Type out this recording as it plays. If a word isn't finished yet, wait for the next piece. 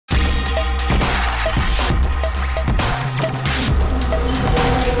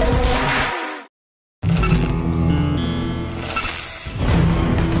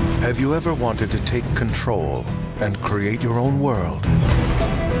Have you ever wanted to take control and create your own world?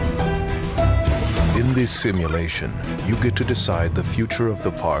 In this simulation, you get to decide the future of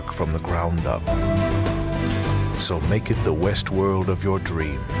the park from the ground up. So make it the WESTWORLD of your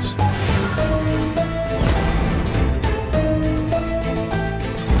dreams.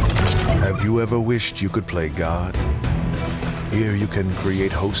 Have you ever wished you could play God? Here you can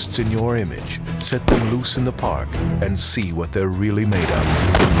create hosts in your image, set them loose in the park, and see what they're really made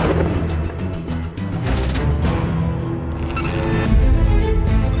of.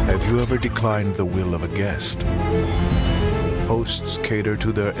 Have you ever declined the will of a guest? Hosts cater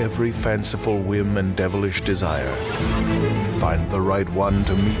to their every fanciful whim and devilish desire. Find the right one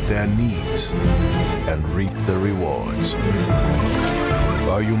to meet their needs and reap the rewards.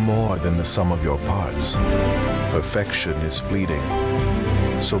 Are you more than the sum of your parts? Perfection is fleeting.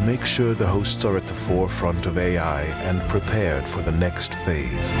 So make sure the hosts are at the forefront of AI and prepared for the next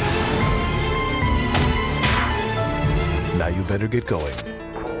phase. Now you better get going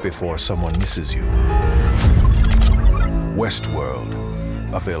before someone misses you.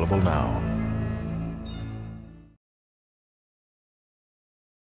 WESTWORLD, available now.